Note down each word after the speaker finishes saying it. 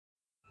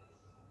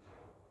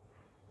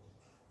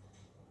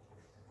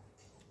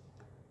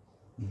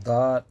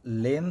The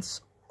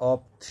lengths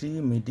of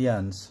three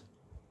medians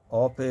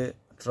of a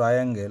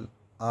triangle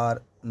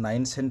are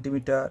 9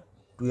 centimeter,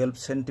 12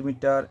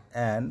 centimeter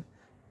and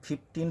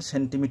 15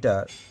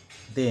 centimeter.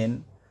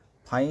 Then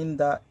find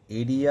the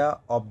area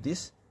of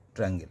this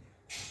triangle.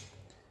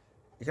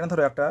 এখানে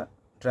ধরো একটা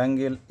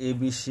triangle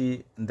ABC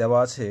দেওয়া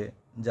আছে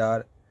যার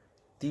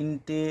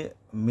তিনটে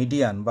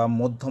median বা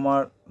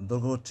মধ্যমার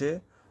দৈর্ঘ্য হচ্ছে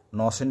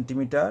 9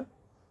 সেন্টিমিটার,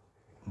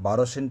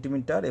 12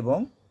 সেন্টিমিটার এবং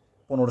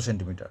 15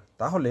 সেন্টিমিটার।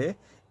 তাহলে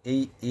এই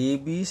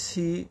ABC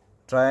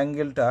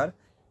ট্রায়াঙ্গেলটার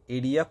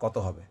এরিয়া কত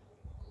হবে?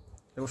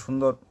 খুব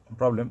সুন্দর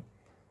প্রবলেম।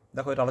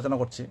 দেখো এটা আলোচনা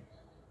করছি।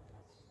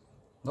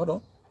 ধরো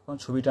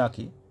ছবিটা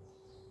আঁকি।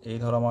 এই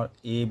ধরো আমার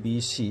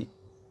ABC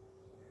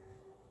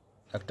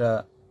একটা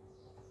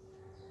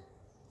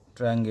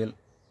ট্রায়াঙ্গেল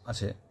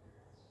আছে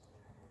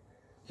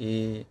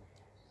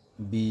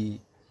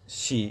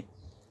ABC,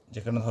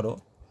 যেখানে ধরো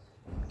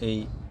এই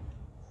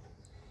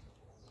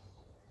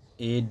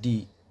AD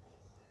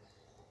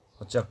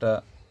হচ্ছে একটা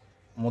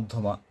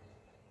মধ্যমা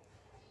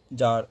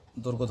যার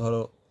দৈর্ঘ্য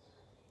ধরো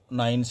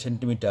 9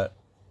 সেন্টিমিটার,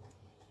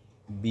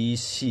 BE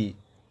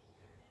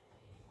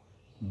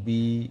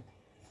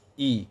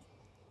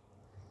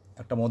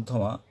একটা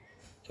মধ্যমা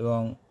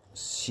এবং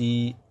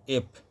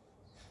CF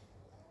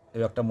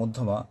এর একটা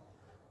মধ্যমা।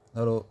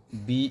 ধরো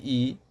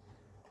BE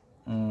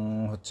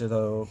হচ্ছে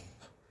ধরো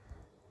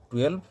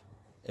 12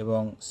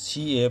 এবং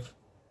CF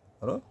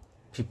ধরো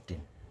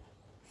 15।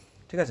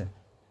 ঠিক আছে,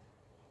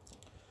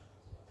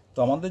 তো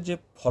আমাদের যে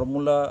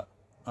ফর্মুলা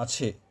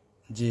আছে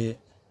যে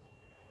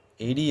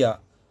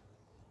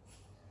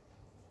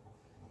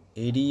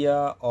area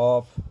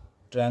of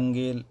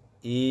triangle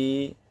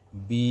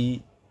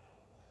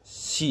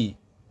ABC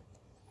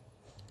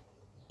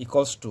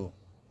equals to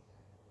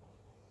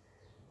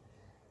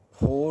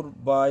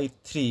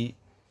 4/3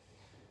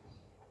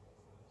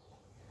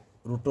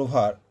 root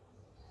over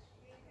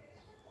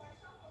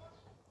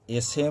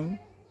SM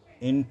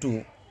into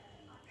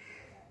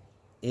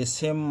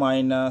SM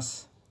minus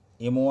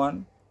M1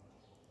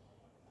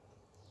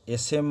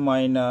 SM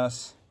minus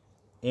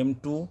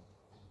M2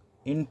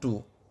 into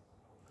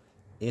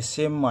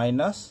SM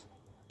minus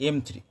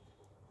M3,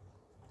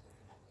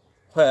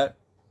 where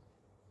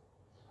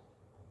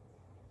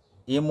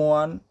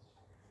M1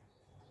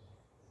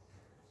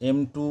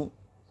 M2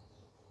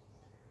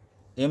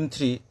 M3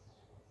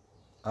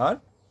 are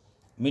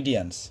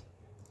medians.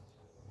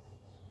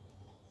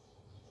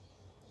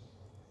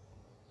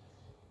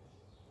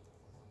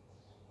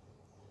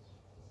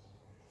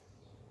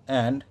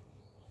 And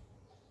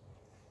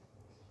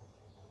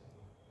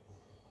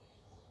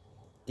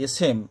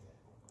SM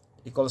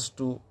equals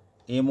to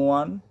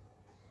M1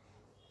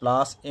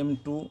 plus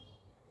M2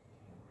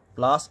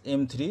 plus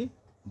M3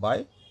 by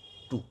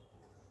 2.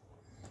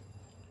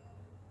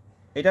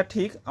 এটা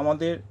ঠিক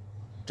আমাদের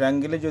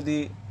ট্রায়াঙ্গেলে যদি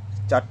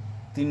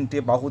তিনটে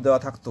বাহু দেওয়া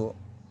থাকতো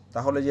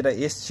তাহলে যেটা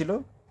S ছিল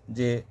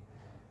যে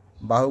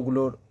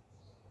বাহুগুলোর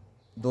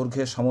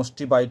দৈর্ঘ্যের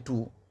সমষ্টি বাই 2,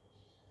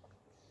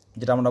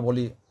 যেটা আমরা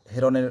বলি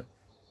হেরনের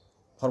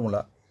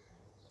ফর্মুলা।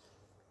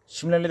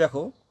 সিমিলারলি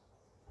দেখো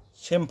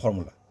সেম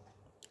ফর্মুলা।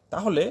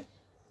 তাহলে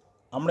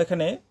আমরা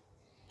এখানে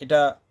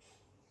এটা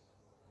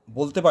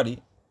বলতে পারি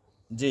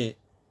যে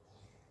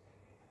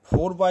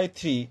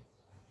 4/3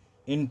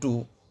 into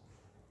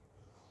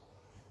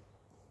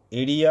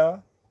area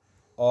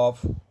of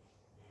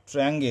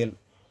triangle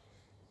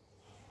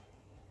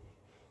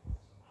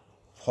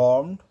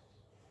formed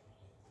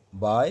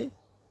by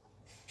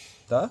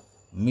the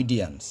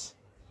medians.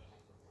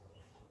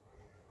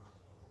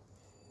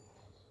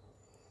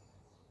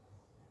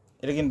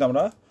 এটা কিন্তু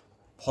আমরা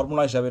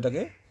ফর্মুলা হিসাবে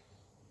এটাকে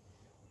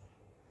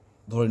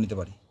ধরে নিতে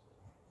পারি।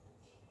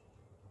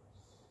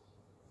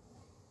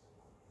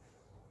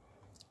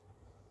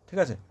 ঠিক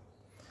আছে,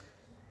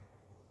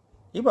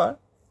 এবার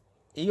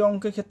এই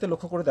অঙ্কের ক্ষেত্রে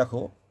লক্ষ্য করে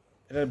দেখো,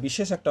 এটার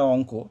বিশেষ একটা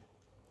অঙ্ক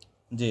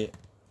যে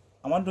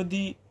আমার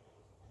যদি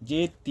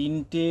যে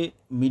তিনটে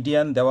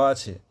মিডিয়ান দেওয়া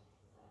আছে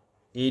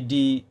AD,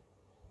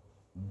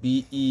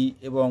 BE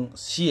এবং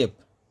CF,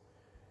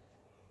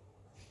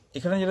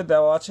 এখানে যেটা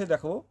দেওয়া আছে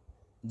দেখো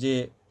যে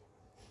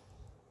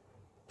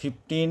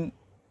 15,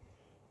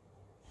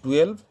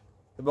 12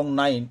 এবং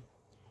 9,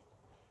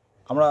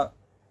 আমরা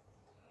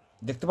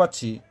দেখতে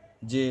পাচ্ছি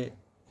যে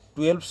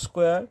 12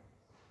 স্কোয়ার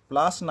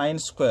প্লাস 9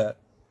 স্কোয়ার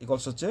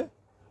ইকুয়ালস হচ্ছে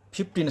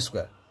 15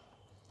 স্কোয়ার।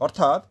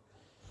 অর্থাৎ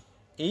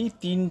এই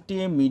তিনটে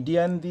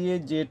মিডিয়ান দিয়ে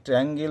যে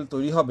ট্রায়াঙ্গেল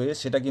তৈরি হবে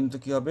সেটা কিন্তু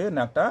কী হবে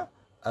না, একটা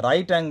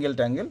রাইট অ্যাঙ্গেল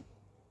ট্রায়াঙ্গেল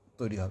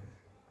তৈরি হবে,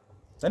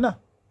 তাই না?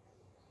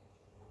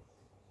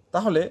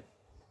 তাহলে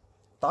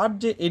তার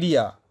যে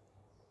এরিয়া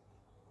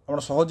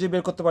আমরা সহজেই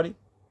বের করতে পারি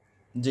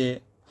যে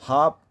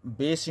হাফ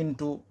বেস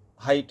ইন্টু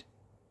হাইট।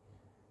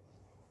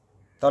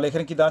 তাহলে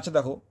এখানে কী দাঁড়াচ্ছে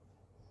দেখো,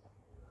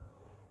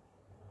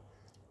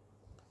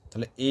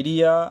 তাহলে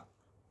area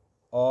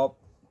of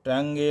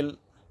triangle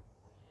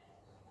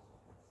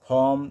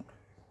formed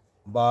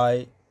by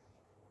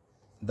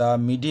the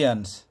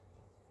medians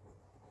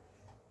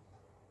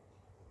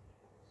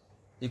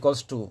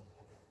equals to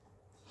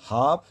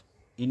half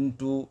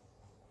into,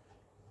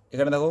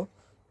 এখানে দেখো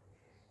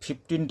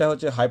 15টা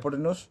হচ্ছে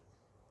হাইপোটেনিউস,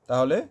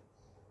 তাহলে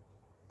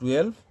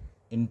 12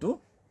 ইন্টু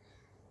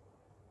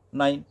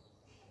 9,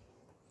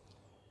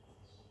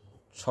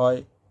 6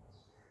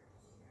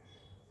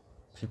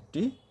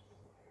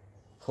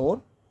 54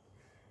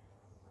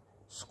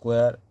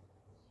 স্কোয়ার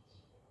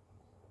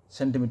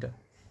সেন্টিমিটার।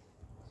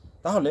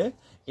 তাহলে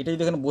এটা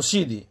যদি এখানে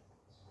বসিয়ে দিই,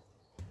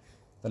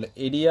 তাহলে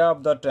area of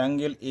the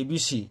triangle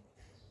ABC,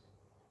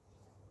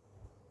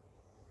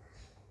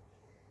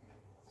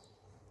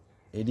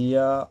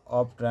 area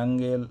of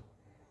triangle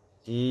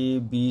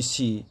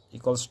ABC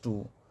equals to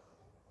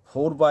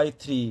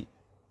 4/3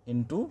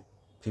 into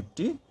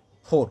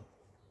 54,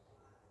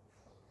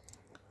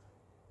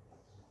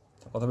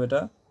 কত হবে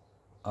এটা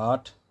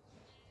 8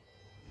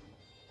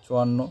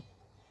 54,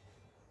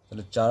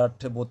 তাহলে 4 8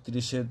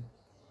 32,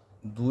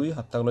 2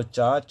 হাত থাকলো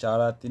 4, 4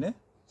 আর 3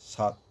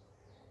 7,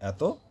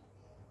 এত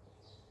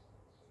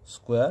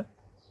স্কোয়ার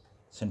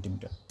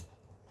সেন্টিমিটার।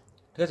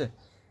 ঠিক আছে,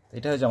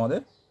 এটা হচ্ছে আমাদের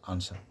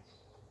আনসার।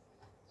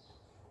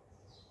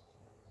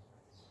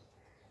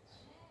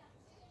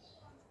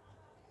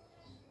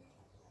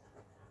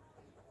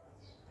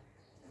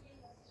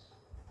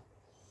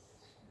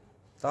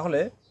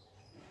 তাহলে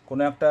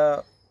কোনো একটা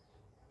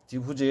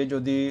ত্রিভুজে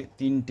যদি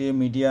 3টে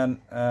মিডিয়ান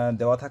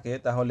দেওয়া থাকে,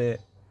 তাহলে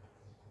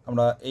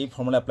আমরা এই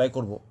ফর্মুলা অ্যাপ্লাই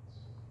করব।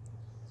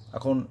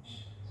 এখন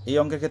এই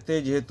অঙ্কের ক্ষেত্রে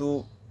যেহেতু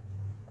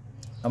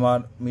আমার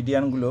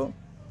মিডিয়ানগুলো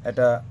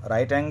একটা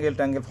রাইট অ্যাঙ্গেল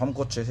ট্রায়াঙ্গেল ফর্ম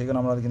করছে, সেই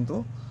কারণে আমরা কিন্তু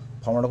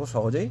ফর্মুলাটা খুব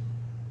সহজেই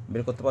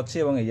বের করতে পারছি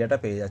এবং এরিয়াটা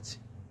পেয়ে যাচ্ছি।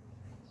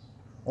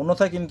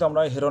 অন্যথায় কিন্তু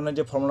আমরা হেরনের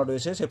যে ফর্মুলা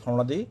রয়েছে সেই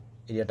ফর্মুলা দিয়েই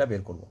এরিয়াটা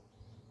বের করব।